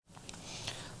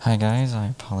Hi guys, I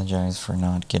apologize for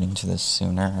not getting to this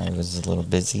sooner. I was a little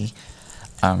busy.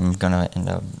 I'm gonna end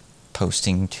up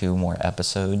posting 2 more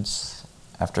episodes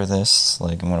after this.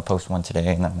 I'm gonna post one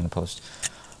today, and then I'm gonna post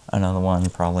another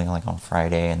one probably on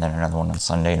Friday, and then another one on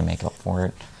Sunday to make up for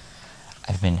it.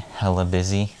 I've been hella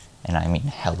busy, and I mean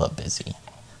hella busy.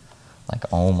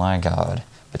 Oh my god,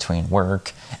 between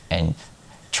work and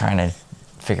trying to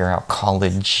figure out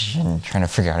college and trying to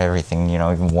figure out everything,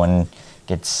 even one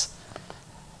gets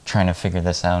trying to figure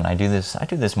this out. And I do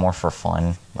this more for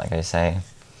fun, like I say.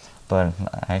 But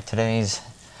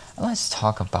let's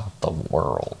talk about the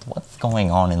world. What's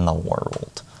going on in the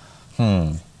world?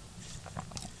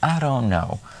 I don't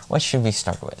know. What should we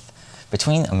start with?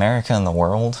 Between America and the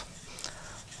world,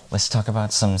 let's talk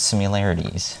about some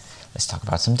similarities. Let's talk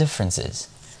about some differences.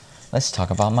 Let's talk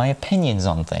about my opinions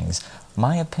on things.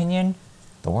 My opinion,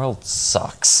 the world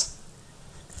sucks.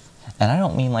 And I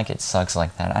don't mean it sucks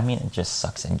like that. I mean it just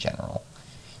sucks in general.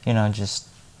 Just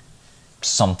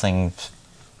something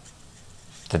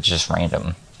that's just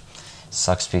random.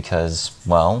 Sucks because,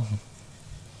 well,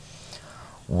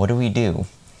 what do?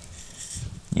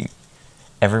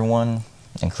 Everyone,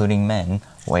 including men,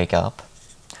 wake up,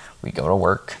 we go to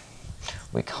work,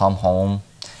 we come home,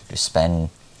 you spend,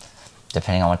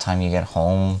 depending on what time you get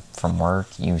home from work,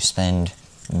 you spend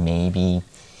maybe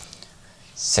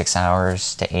 6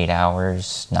 hours to 8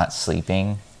 hours not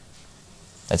sleeping.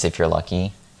 That's if you're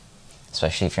lucky.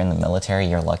 Especially if you're in the military,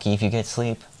 you're lucky if you get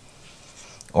sleep.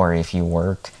 Or if you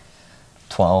work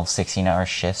 12, 16-hour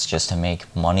shifts just to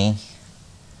make money.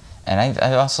 And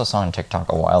I also saw on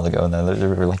TikTok a while ago that there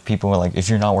were people were like, if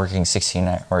you're not working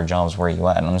 16-hour jobs, where are you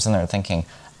at? And I'm sitting there thinking,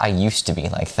 I used to be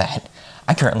like that.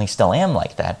 I currently still am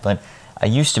like that, but I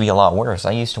used to be a lot worse.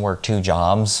 I used to work 2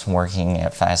 jobs working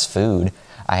at fast food.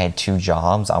 I had 2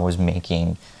 jobs. I was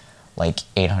making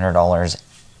 $800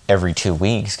 every 2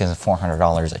 weeks because of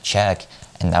 $400 a check,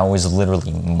 and that was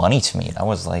literally money to me. That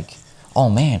was oh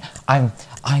man, I'm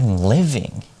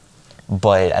living.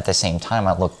 But at the same time,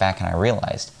 I look back and I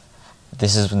realized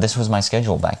this was my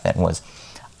schedule back then. Was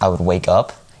I would wake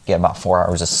up, get about 4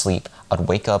 hours of sleep. I'd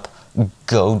wake up,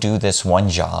 go do this one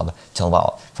job till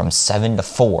about from 7 to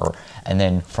 4, and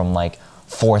then from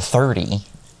 4:30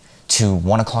 to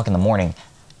 1 o'clock in the morning.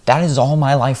 That is all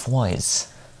my life was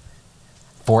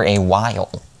for a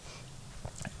while.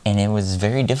 And it was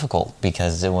very difficult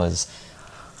because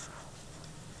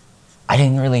I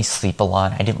didn't really sleep a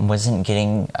lot. I wasn't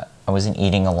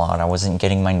eating a lot. I wasn't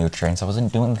getting my nutrients. I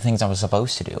wasn't doing the things I was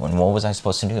supposed to do. And what was I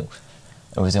supposed to do?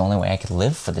 It was the only way I could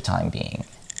live for the time being.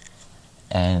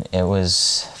 And it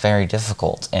was very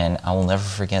difficult. And I will never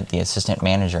forget the assistant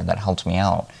manager that helped me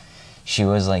out. She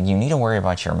was like, you need to worry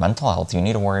about your mental health. You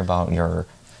need to worry about your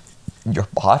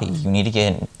body. You need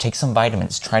to take some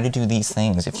vitamins. Try to do these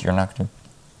things if you're not going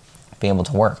to be able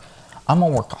to work. I'm a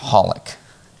workaholic.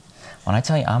 When I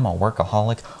tell you I'm a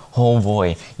workaholic, oh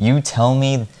boy, you tell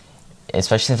me,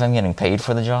 especially if I'm getting paid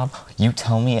for the job, you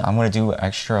tell me I'm going to do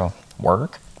extra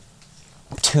work,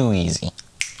 too easy.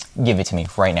 Give it to me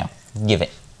right now. Give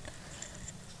it.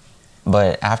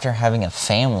 But after having a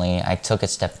family, I took a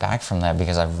step back from that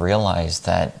because I've realized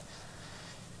that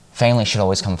family should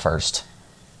always come first.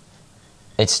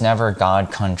 It's never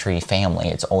God, country, family.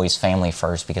 It's always family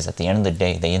first, because at the end of the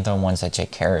day, they're the ones that take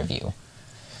care of you.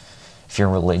 If you're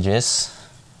religious,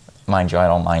 mind you, I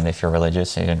don't mind if you're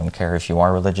religious. I don't care if you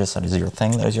are religious. That is your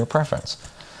thing. That is your preference.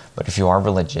 But if you are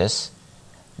religious,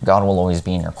 God will always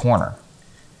be in your corner.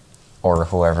 Or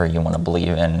whoever you want to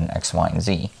believe in, X, Y, and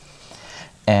Z.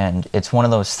 And it's one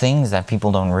of those things that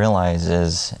people don't realize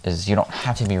is you don't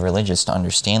have to be religious to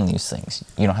understand these things.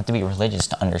 You don't have to be religious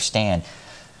to understand.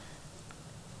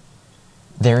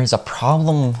 There is a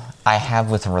problem I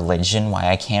have with religion, why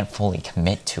I can't fully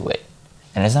commit to it.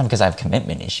 And it's not because I have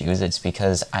commitment issues, it's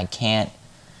because I can't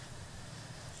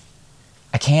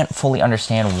fully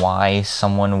understand why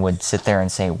someone would sit there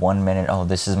and say 1 minute, oh,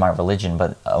 this is my religion,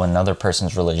 but another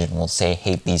person's religion will say,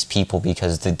 hate these people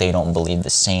because they don't believe the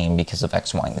same because of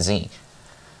X, Y, and Z.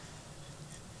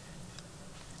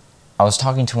 I was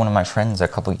talking to one of my friends a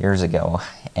couple years ago,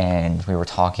 and we were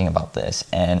talking about this,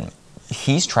 and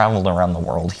he's traveled around the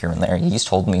world here and there. He's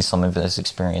told me some of his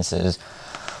experiences,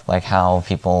 like how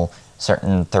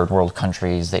certain third world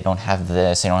countries, they don't have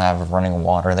this, they don't have running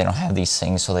water, they don't have these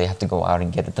things, so they have to go out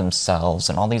and get it themselves,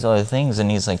 and all these other things.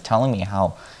 And he's telling me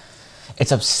how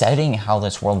it's upsetting how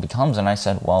this world becomes. And I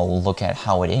said, well, look at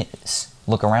how it is.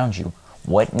 Look around you.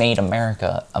 What made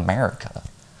America America?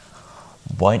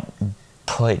 What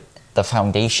put the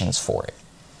foundations for it?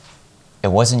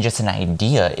 It wasn't just an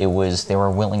idea, it was they were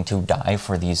willing to die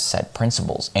for these set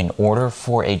principles. In order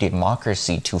for a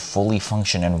democracy to fully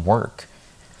function and work,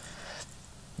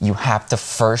 you have to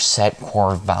first set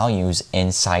core values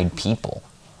inside people.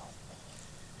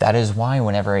 That is why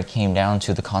whenever it came down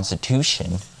to the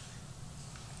Constitution,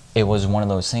 it was one of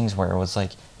those things where it was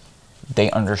like,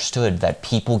 they understood that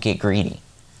people get greedy.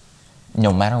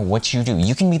 No matter what you do,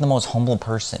 you can be the most humble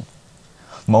person.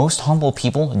 Most humble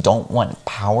people don't want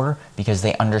power because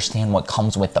they understand what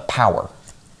comes with the power.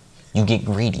 You get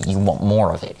greedy, you want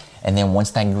more of it. And then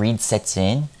once that greed sets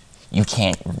in, you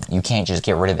can't just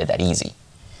get rid of it that easy.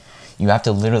 You have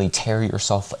to literally tear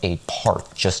yourself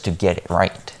apart just to get it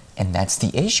right. And that's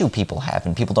the issue people have,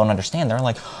 and people don't understand. They're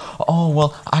like, oh,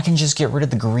 well, I can just get rid of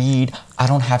the greed. I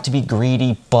don't have to be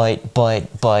greedy, but.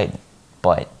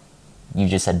 You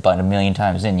just said but a million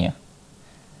times, didn't you?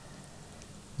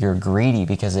 You're greedy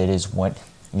because it is what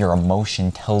your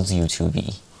emotion tells you to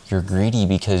be. You're greedy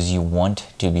because you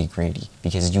want to be greedy,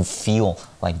 because you feel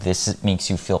like this makes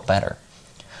you feel better.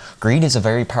 Greed is a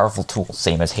very powerful tool,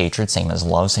 same as hatred, same as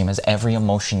love, same as every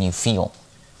emotion you feel.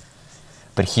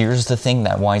 But here's the thing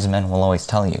that wise men will always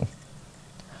tell you.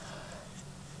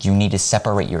 You need to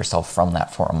separate yourself from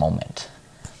that for a moment.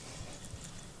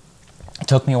 It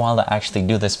took me a while to actually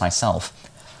do this myself.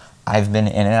 I've been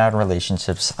in and out of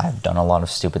relationships. I've done a lot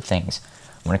of stupid things.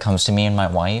 When it comes to me and my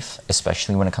wife,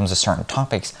 especially when it comes to certain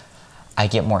topics, I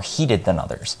get more heated than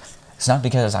others. It's not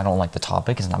because I don't like the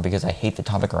topic. It's not because I hate the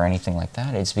topic or anything like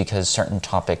that. It's because certain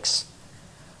topics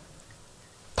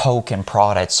poke and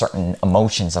prod at certain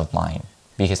emotions of mine,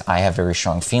 because I have very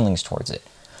strong feelings towards it.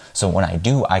 So when I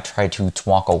do, I try to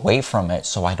walk away from it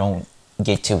so I don't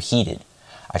get too heated.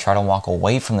 I try to walk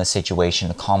away from the situation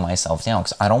to calm myself down,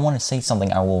 because I don't want to say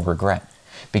something I will regret.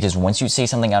 Because once you say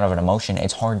something out of an emotion,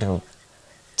 it's hard to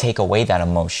take away that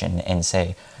emotion and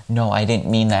say, no, I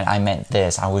didn't mean that, I meant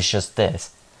this, I was just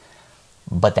this.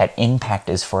 But that impact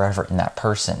is forever in that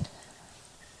person.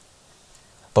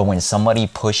 But when somebody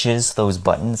pushes those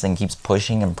buttons and keeps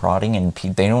pushing and prodding, and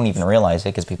they don't even realize it,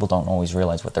 because people don't always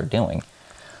realize what they're doing.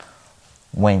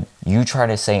 When you try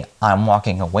to say, I'm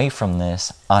walking away from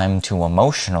this, I'm too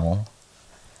emotional,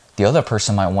 the other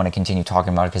person might want to continue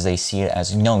talking about it because they see it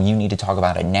as, no, you need to talk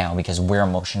about it now because we're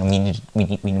emotional, we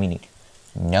need.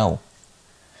 No.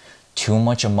 Too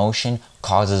much emotion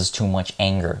causes too much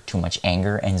anger. Too much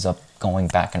anger ends up going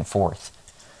back and forth.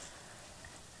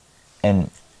 And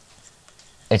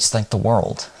it's like the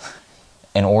world.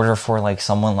 In order for like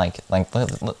someone like I'm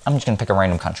just going to pick a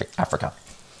random country, Africa.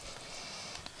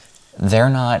 They're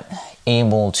not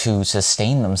able to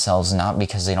sustain themselves, not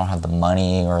because they don't have the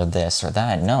money or this or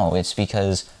that. No, it's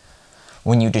because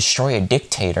when you destroy a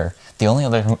dictator, the only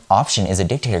other option is a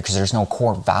dictator, because there's no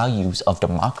core values of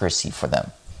democracy for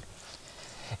them.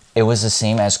 It was the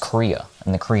same as Korea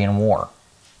and the Korean War.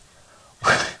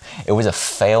 It was a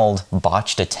failed,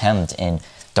 botched attempt in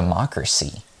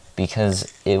democracy,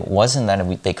 because it wasn't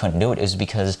that they couldn't do it. It was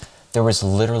because there was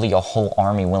literally a whole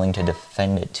army willing to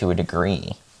defend it to a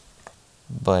degree.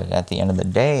 But at the end of the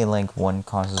day, like, one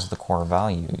causes the core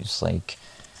values. Like,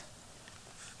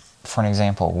 for an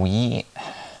example,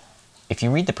 if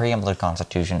you read the preamble of the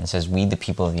Constitution, it says, we the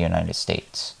people of the United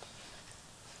States.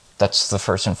 That's the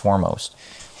first and foremost.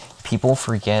 People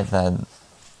forget that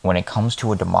when it comes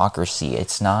to a democracy,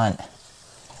 it's not,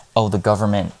 oh, the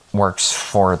government works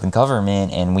for the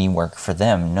government and we work for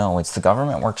them. No, it's the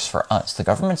government works for us. The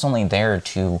government's only there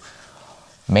to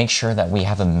make sure that we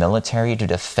have a military to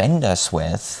defend us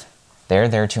with. They're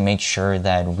there to make sure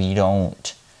that we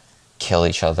don't kill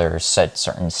each other, set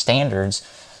certain standards,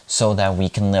 so that we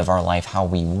can live our life how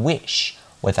we wish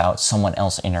without someone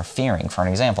else interfering. For an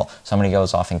example, somebody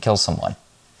goes off and kills someone.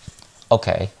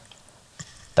 Okay,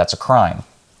 that's a crime.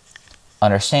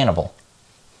 Understandable.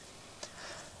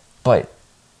 But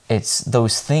it's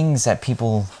those things that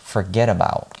people forget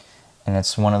about. And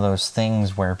it's one of those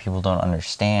things where people don't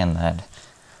understand that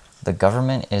the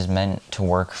government is meant to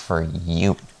work for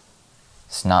you.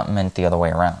 It's not meant the other way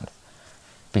around.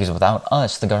 Because without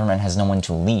us, the government has no one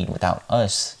to lead. Without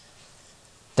us,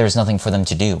 there's nothing for them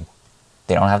to do.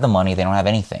 They don't have the money, they don't have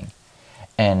anything.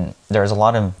 And there's a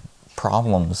lot of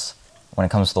problems when it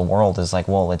comes to the world. Is like,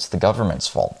 well, it's the government's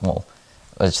fault. Well,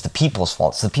 it's the people's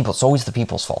fault. It's always the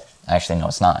people's fault. Actually, no,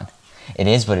 it's not. It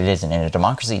is, but it isn't. In a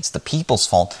democracy, it's the people's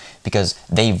fault because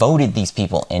they voted these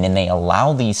people in and they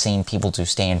allow these same people to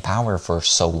stay in power for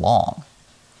so long.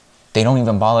 They don't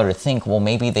even bother to think, well,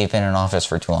 maybe they've been in office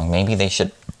for too long. Maybe they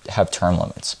should have term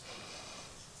limits.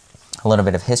 A little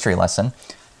bit of history lesson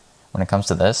when it comes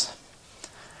to this.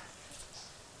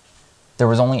 There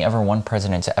was only ever one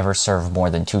president to ever serve more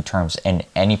than 2 terms in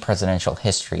any presidential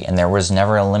history, and there was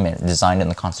never a limit designed in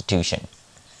the Constitution.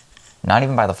 Not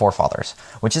even by the forefathers,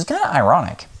 which is kind of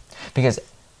ironic, because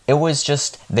it was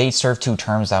just, they served 2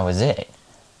 terms, that was it.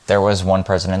 There was one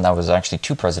president that was actually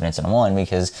 2 presidents in one,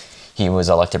 because he was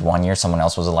elected 1 year, someone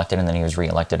else was elected, and then he was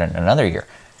re-elected in another year.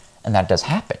 And that does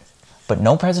happen. But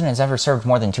no president has ever served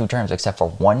more than 2 terms except for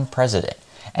one president.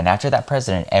 And after that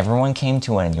president, everyone came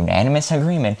to a unanimous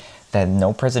agreement that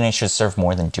no president should serve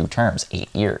more than 2 terms,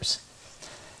 8 years.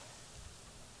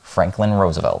 Franklin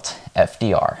Roosevelt,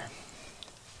 FDR.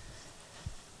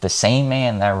 The same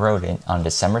man that wrote it on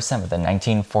December 7th,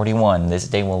 1941, this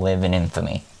day will live in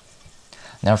infamy.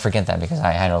 Never forget that, because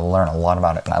I had to learn a lot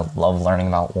about it, and I love learning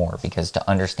about war, because to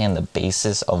understand the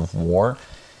basis of war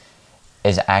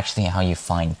is actually how you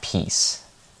find peace.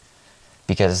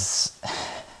 Because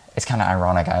it's kind of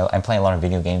ironic, I play a lot of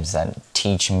video games that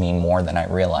teach me more than I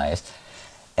realized,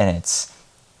 and it's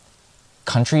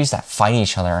countries that fight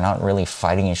each other are not really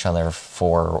fighting each other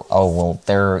for, oh, well,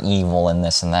 they're evil and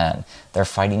this and that. They're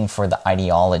fighting for the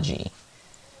ideology.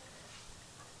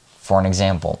 For an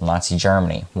example, Nazi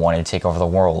Germany wanted to take over the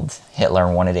world.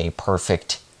 Hitler wanted a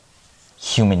perfect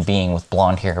human being with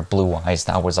blonde hair, blue eyes.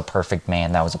 That was a perfect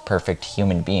man. That was a perfect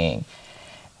human being.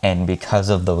 And because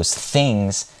of those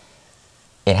things,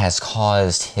 it has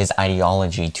caused his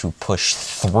ideology to push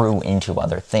through into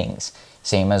other things.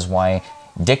 Same as why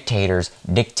dictators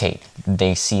dictate.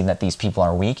 They see that these people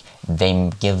are weak.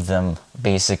 They give them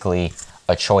basically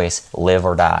a choice, live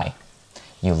or die.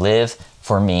 You live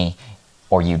for me,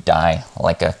 or you die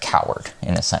like a coward,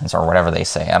 in a sense, or whatever they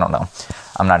say. I don't know.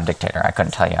 I'm not a dictator. I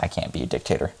couldn't tell you I can't be a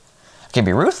dictator. I can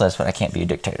be ruthless, but I can't be a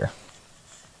dictator.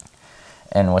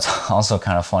 And what's also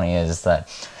kind of funny is that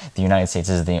the United States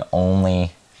is the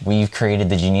only... We've created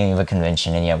the Geneva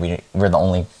Convention, and yet we're the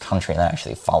only country that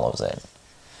actually follows it.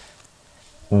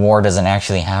 War doesn't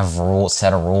actually have a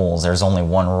set of rules. There's only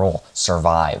one rule: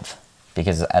 survive.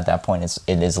 Because at that point,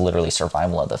 it is literally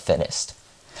survival of the fittest.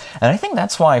 And I think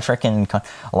that's why a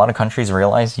lot of countries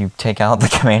realize you take out the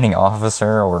commanding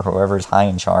officer or whoever's high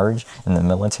in charge in the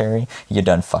military, you're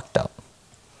done fucked up.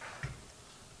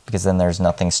 Because then there's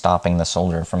nothing stopping the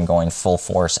soldier from going full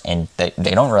force, and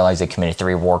they don't realize they committed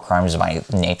 3 war crimes by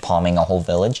napalming a whole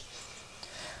village.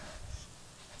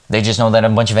 They just know that a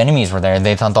bunch of enemies were there.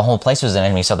 They thought the whole place was an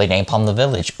enemy, so they napalmed the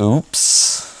village.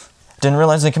 Oops. Didn't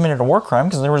realize they committed a war crime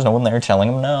because there was no one there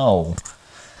telling them no.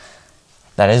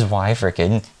 That is why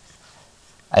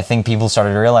I think people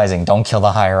started realizing, don't kill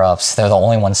the higher-ups. They're the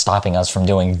only ones stopping us from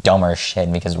doing dumber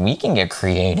shit, because we can get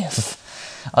creative.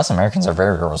 Us Americans are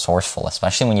very resourceful,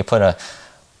 especially when you put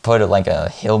like a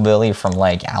hillbilly from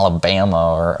like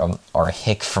Alabama or a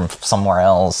hick from somewhere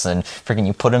else, and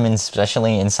you put them in,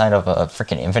 especially inside of a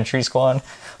freaking infantry squad.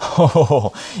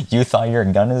 Oh, you thought your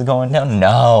gun is going down?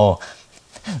 No.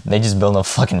 They just build a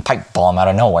fucking pipe bomb out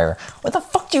of nowhere. What the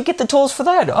fuck do you get the tools for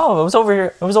that? Oh, it was over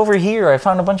here. It was over here. I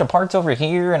found a bunch of parts over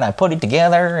here, and I put it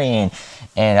together, and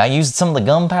I used some of the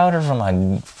gunpowder from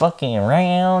my fucking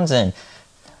rounds, and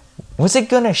was it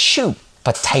gonna shoot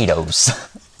potatoes?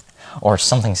 Or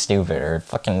something stupid, or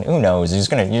fucking, who knows? You're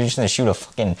just gonna shoot a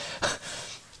fucking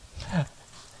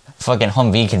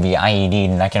Humvee could be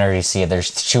IED'd, and I can already see it. They're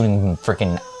shooting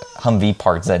freaking Humvee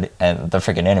parts at the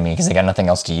freaking enemy because they got nothing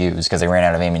else to use because they ran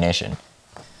out of ammunition.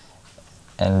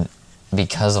 And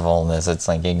because of all this, it's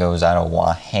like it goes out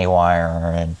of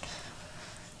haywire, and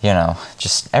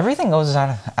just everything goes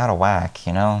out of whack.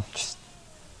 Just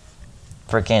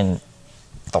freaking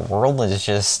the world is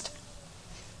just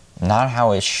not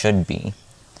how it should be.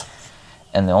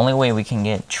 And the only way we can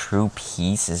get true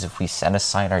peace is if we set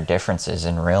aside our differences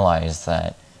and realize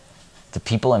that the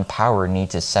people in power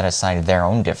need to set aside their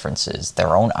own differences,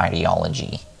 their own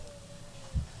ideology.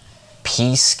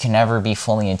 Peace can never be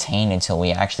fully attained until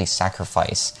we actually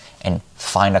sacrifice and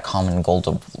find a common goal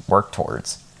to work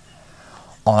towards.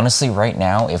 Honestly, right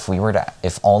now, if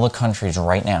all the countries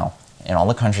right now, and all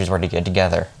the countries were to get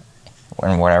together,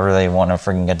 and whatever they want to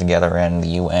freaking get together in, the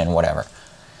UN, whatever,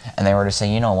 and they were to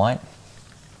say, you know what?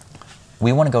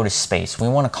 We want to go to space. We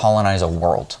want to colonize a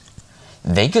world.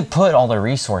 They could put all their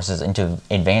resources into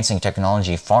advancing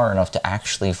technology far enough to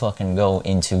actually fucking go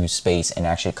into space and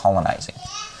actually colonizing.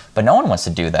 But no one wants to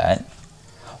do that.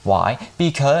 Why?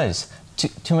 Because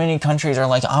too many countries are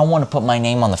like, I want to put my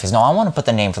name on the face. No, I want to put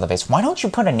the name for the face. Why don't you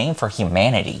put a name for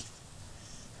humanity?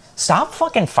 Stop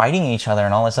fucking fighting each other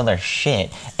and all this other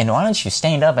shit. And why don't you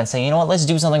stand up and say, you know what, let's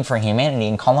do something for humanity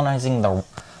and colonizing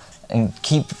and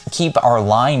keep our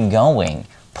line going.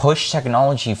 Push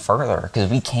technology further,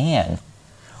 because we can.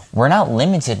 We're not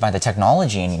limited by the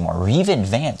technology anymore. We've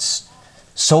advanced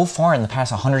So far in the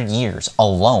past 100 years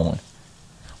alone,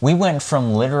 we went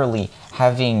from literally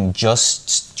having just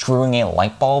screwing in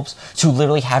light bulbs to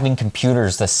literally having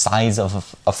computers the size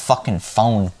of a fucking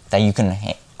phone that you can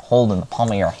hold in the palm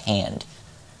of your hand.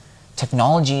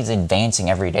 Technology is advancing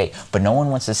every day, but no one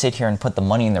wants to sit here and put the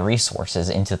money and the resources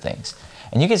into things.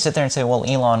 And you can sit there and say, well,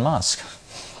 Elon Musk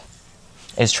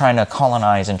is trying to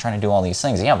colonize and trying to do all these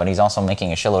things. Yeah, but he's also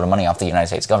making a shitload of money off the United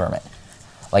States government.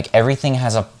 Like, everything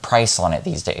has a price on it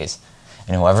these days.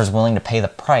 And whoever's willing to pay the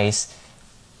price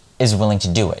is willing to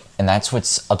do it. And that's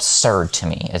what's absurd to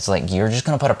me. It's like, you're just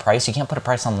going to put a price? You can't put a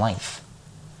price on life.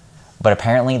 But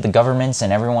apparently the governments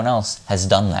and everyone else has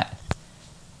done that.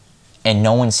 And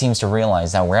no one seems to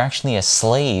realize that we're actually a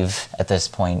slave at this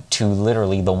point to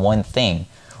literally the one thing.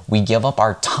 We give up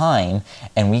our time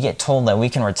and we get told that we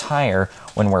can retire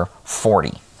when we're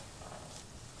 40.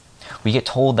 We get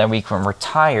told that we can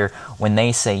retire when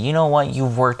they say, you know what,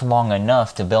 you've worked long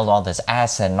enough to build all this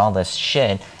asset and all this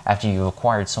shit after you've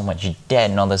acquired so much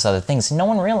debt and all this other things. No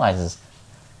one realizes.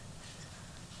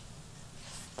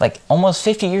 Like, almost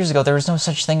 50 years ago, there was no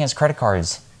such thing as credit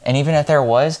cards. And even if there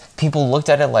was, people looked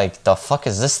at it like, the fuck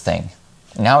is this thing?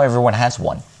 Now everyone has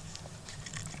one.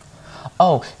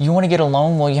 Oh, you want to get a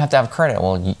loan? Well, you have to have credit.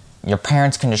 Well, your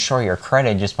parents can destroy your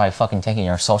credit just by fucking taking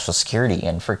your social security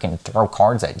and freaking throw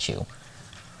cards at you.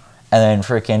 And then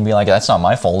freaking be like, that's not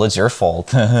my fault, it's your fault.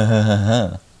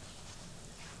 But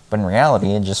in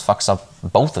reality, it just fucks up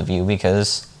both of you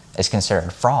because it's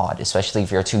considered fraud, especially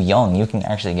if you're too young. You can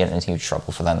actually get into huge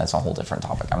trouble for that. That's a whole different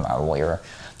topic. I'm not a lawyer.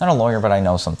 Not a lawyer, but I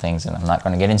know some things, and I'm not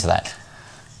going to get into that.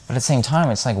 But at the same time,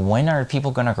 it's like, when are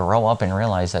people going to grow up and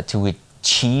realize that to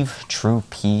achieve true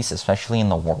peace, especially in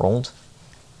the world,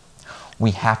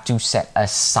 we have to set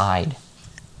aside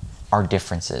our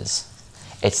differences?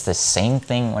 It's the same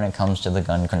thing when it comes to the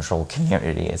gun control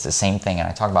community. It's the same thing, and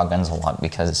I talk about guns a lot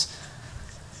because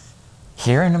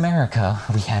here in America,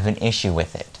 we have an issue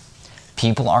with it.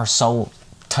 People are so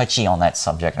touchy on that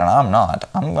subject, and I'm not.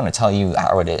 I'm going to tell you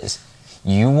how it is.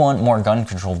 You want more gun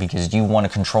control because you want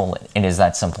to control it. It is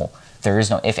that simple. There is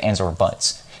no ifs, ands, or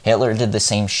buts. Hitler did the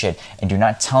same shit, and do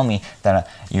not tell me that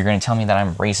you're going to tell me that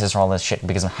I'm racist or all this shit,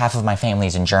 because half of my family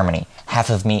is in Germany. Half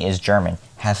of me is German.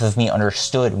 Half of me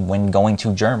understood when going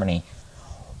to Germany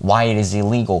why it is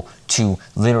illegal to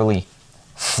literally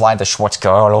fly the Schwarzkopf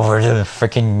all over the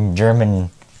freaking German,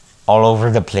 all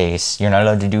over the place. You're not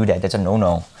allowed to do that. That's a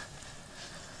no-no.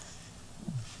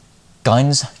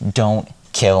 Guns don't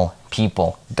kill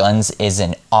people. Guns is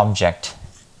an object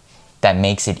that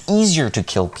makes it easier to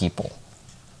kill people.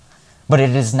 But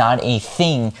it is not a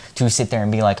thing to sit there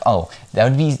and be like, oh, that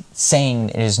would be saying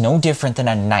it is no different than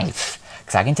a knife.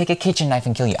 Because I can take a kitchen knife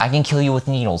and kill you. I can kill you with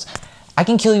needles. I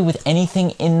can kill you with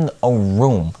anything in a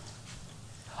room.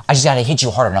 I just gotta hit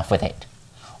you hard enough with it.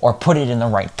 Or put it in the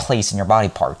right place in your body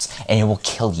parts, and it will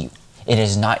kill you. It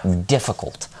is not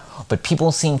difficult. But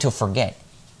people seem to forget.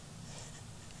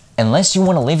 Unless you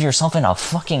want to live yourself in a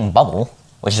fucking bubble,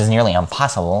 which is nearly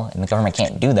impossible, and the government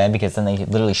can't do that because then they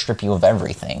literally strip you of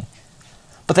everything.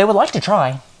 But they would like to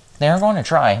try. They are going to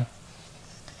try.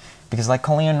 Because like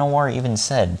Colleen Noir even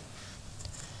said,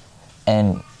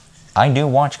 and I do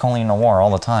watch Colleen Noir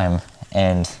all the time,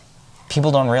 and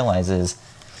people don't realize is,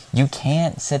 you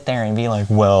can't sit there and be like,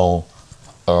 well,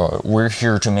 we're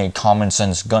here to make common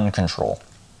sense gun control.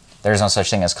 There's no such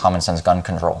thing as common sense gun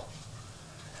control.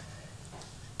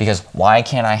 Because why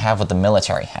can't I have what the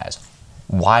military has?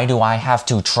 Why do I have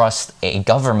to trust a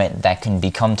government that can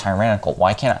become tyrannical?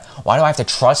 Why do I have to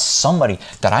trust somebody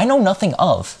that I know nothing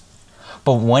of?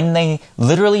 But when they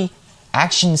literally,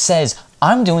 action says,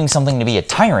 I'm doing something to be a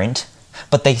tyrant,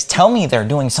 but they tell me they're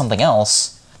doing something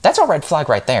else, that's a red flag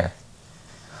right there.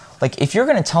 Like, if you're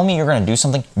going to tell me you're going to do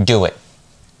something, do it.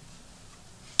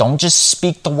 Don't just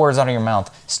speak the words out of your mouth.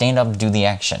 Stand up, do the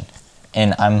action.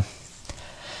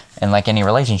 And like any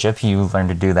relationship, you learn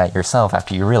to do that yourself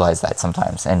after you realize that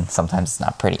sometimes. And sometimes it's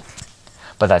not pretty.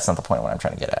 But that's not the point of what I'm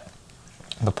trying to get at.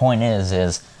 The point is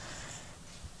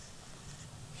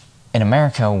in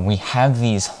America, we have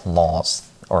these laws,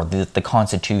 or the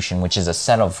Constitution, which is a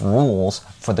set of rules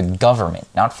for the government,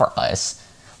 not for us.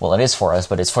 Well, it is for us,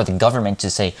 but it's for the government to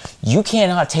say, you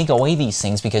cannot take away these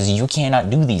things because you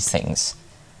cannot do these things.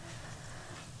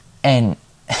 And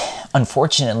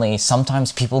unfortunately,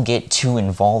 sometimes people get too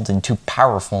involved and too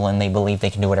powerful and they believe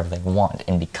they can do whatever they want.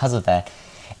 And because of that,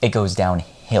 it goes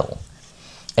downhill.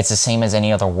 It's the same as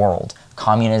any other world.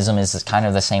 Communism is kind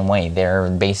of the same way. They're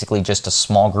basically just a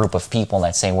small group of people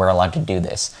that say we're allowed to do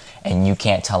this and you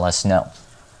can't tell us no.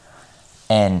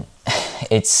 And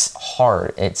it's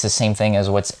hard. It's the same thing as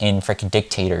what's in freaking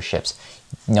dictatorships.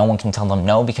 No one can tell them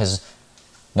no because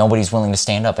Nobody's willing to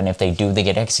stand up, and if they do, they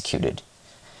get executed.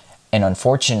 And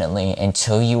unfortunately,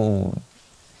 until you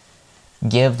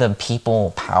give the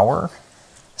people power,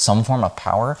 some form of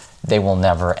power, they will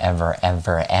never, ever,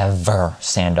 ever, ever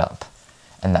stand up.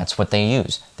 And that's what they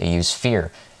use. They use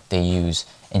fear. They use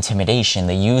intimidation.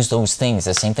 They use those things.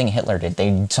 The same thing Hitler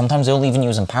did. Sometimes they'll even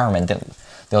use empowerment.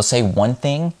 They'll say one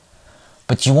thing,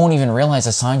 but you won't even realize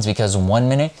the signs, because 1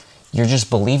 minute, you're just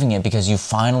believing it because you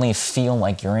finally feel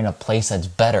like you're in a place that's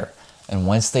better. And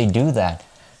once they do that,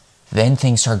 then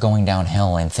things start going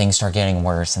downhill and things start getting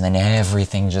worse, and then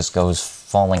everything just goes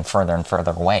falling further and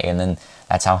further away. And then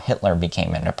that's how Hitler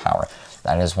became into power.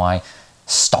 That is why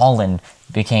Stalin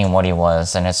became what he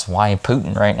was, and it's why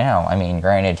Putin right now. I mean,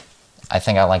 granted, I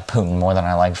think I like Putin more than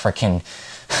I like freaking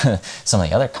some of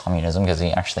the other communism, because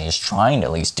he actually is trying to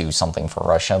at least do something for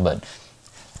Russia. But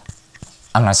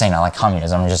I'm not saying I like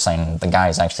communism, I'm just saying the guy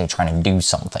is actually trying to do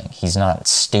something. He's not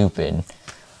stupid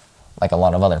like a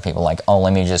lot of other people, like, oh,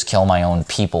 let me just kill my own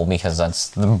people because that's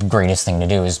the greatest thing to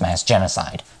do is mass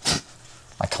genocide.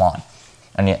 Like, come on.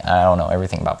 And I don't know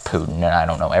everything about Putin, and I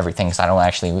don't know everything because I don't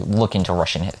actually look into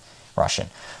Russian.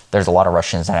 There's a lot of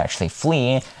Russians that actually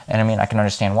flee, and I mean, I can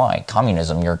understand why.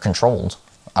 Communism, you're controlled.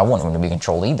 I want them to be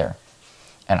controlled either.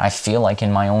 And I feel like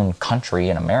in my own country,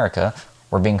 in America,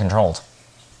 we're being controlled.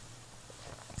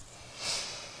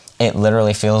 It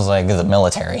literally feels like the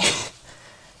military.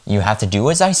 You have to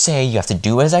do as I say, you have to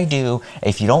do as I do.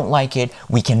 If you don't like it,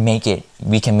 we can make you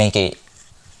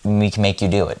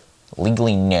do it.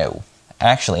 Legally, no.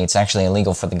 Actually, it's actually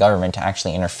illegal for the government to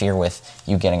actually interfere with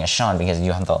you getting a shot, because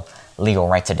you have the legal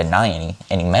right to deny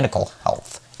any medical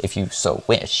health if you so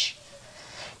wish.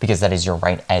 Because that is your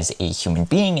right as a human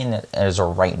being, and it is a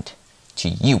right to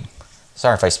you.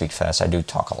 Sorry if I speak fast, I do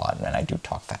talk a lot, and I do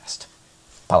talk fast.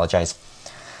 Apologize.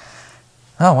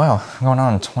 Oh wow, I'm going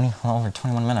on over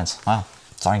 21 minutes. Wow,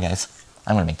 sorry guys.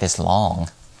 I'm gonna make this long.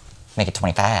 Make it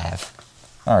 25.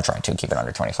 I'll try to keep it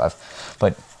under 25.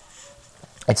 But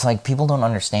it's like people don't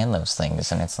understand those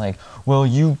things, and it's like, well,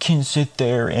 you can sit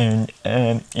there and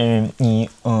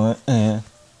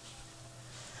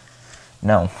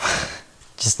No.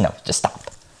 Just stop.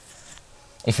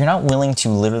 If you're not willing to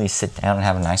literally sit down and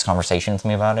have a nice conversation with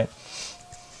me about it,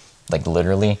 like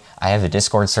literally, I have a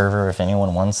Discord server if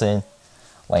anyone wants it.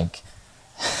 Like,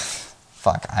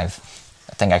 fuck, I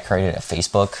think I created a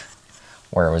Facebook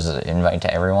where it was an invite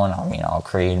to everyone. I mean, I'll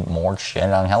create more shit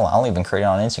on, hell, I'll even create it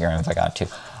on Instagram if I got to.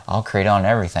 I'll create it on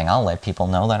everything. I'll let people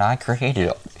know that I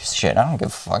created shit. I don't give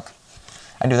a fuck.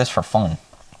 I do this for fun.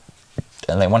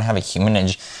 And they want to have a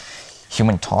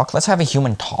human talk? Let's have a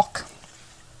human talk.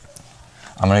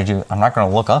 I'm not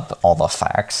gonna look up all the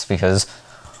facts, because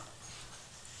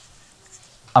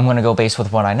I'm gonna go based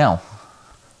with what I know.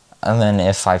 And then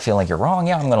if I feel like you're wrong,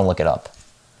 yeah, I'm going to look it up.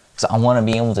 Because I want to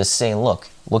be able to say, look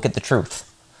at the truth.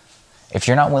 If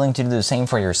you're not willing to do the same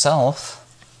for yourself,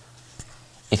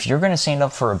 if you're going to stand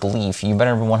up for a belief, you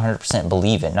better 100%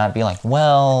 believe it. Not be like,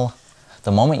 well,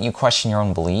 the moment you question your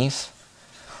own belief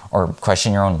or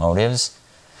question your own motives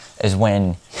is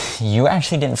when you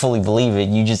actually didn't fully believe it.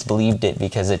 You just believed it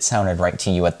because it sounded right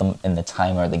to you in the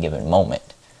time or the given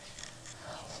moment.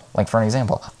 Like, for an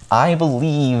example, I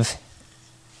believe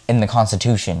in the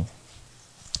Constitution.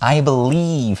 I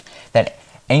believe that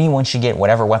anyone should get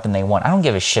whatever weapon they want. I don't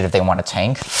give a shit if they want a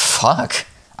tank. Fuck.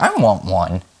 I want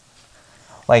one.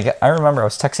 Like, I remember I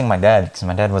was texting my dad, because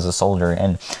my dad was a soldier,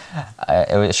 and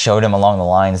it showed him along the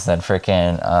lines that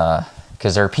freaking,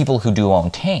 because there are people who do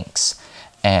own tanks.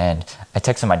 And I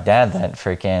texted my dad that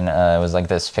freaking, it was like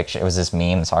this picture, it was this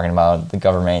meme talking about the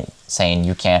government saying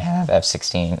you can't have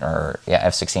F-16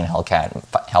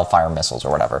 F-16 Hellfire missiles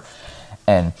or whatever.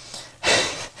 And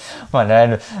my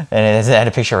dad, and it had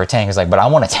a picture of a tank. It was like, but I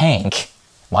want a tank.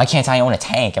 Why can't I own a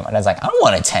tank? And my dad's like, I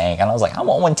want a tank. And I was like, I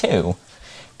want one too.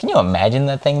 Can you imagine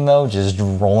that thing though? Just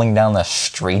rolling down the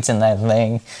streets in that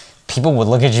thing. People would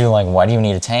look at you like, why do you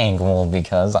need a tank? Well,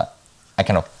 because I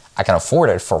can afford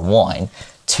it, for one.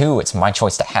 Two, it's my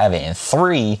choice to have it. And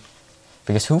three,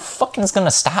 because who fucking is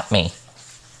gonna stop me?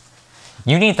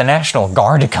 You need the National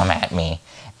Guard to come at me.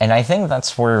 And I think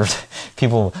that's where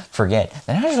people forget.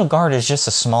 The National Guard is just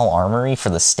a small armory for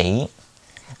the state.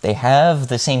 They have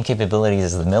the same capabilities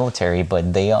as the military,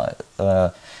 but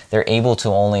they're able to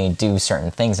only do certain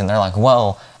things. And they're like,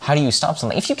 well, how do you stop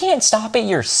something? If you can't stop it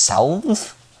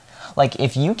yourself, like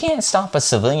if you can't stop a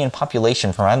civilian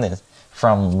population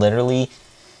from literally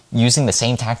using the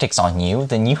same tactics on you,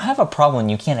 then you have a problem.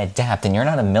 You can't adapt, and you're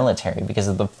not a military, because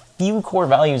of the few core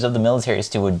values of the military is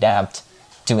to adapt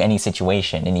to any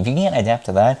situation. And if you can't adapt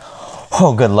to that,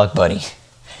 oh, good luck, buddy.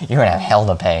 You're gonna have hell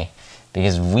to pay.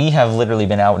 Because we have literally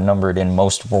been outnumbered in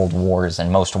most world wars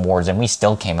and most wars, and we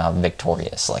still came out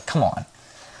victorious. Like, come on.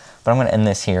 But I'm going to end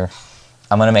this here.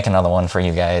 I'm going to make another one for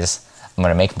you guys. I'm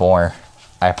going to make more.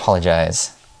 I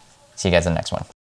apologize. See you guys in the next one.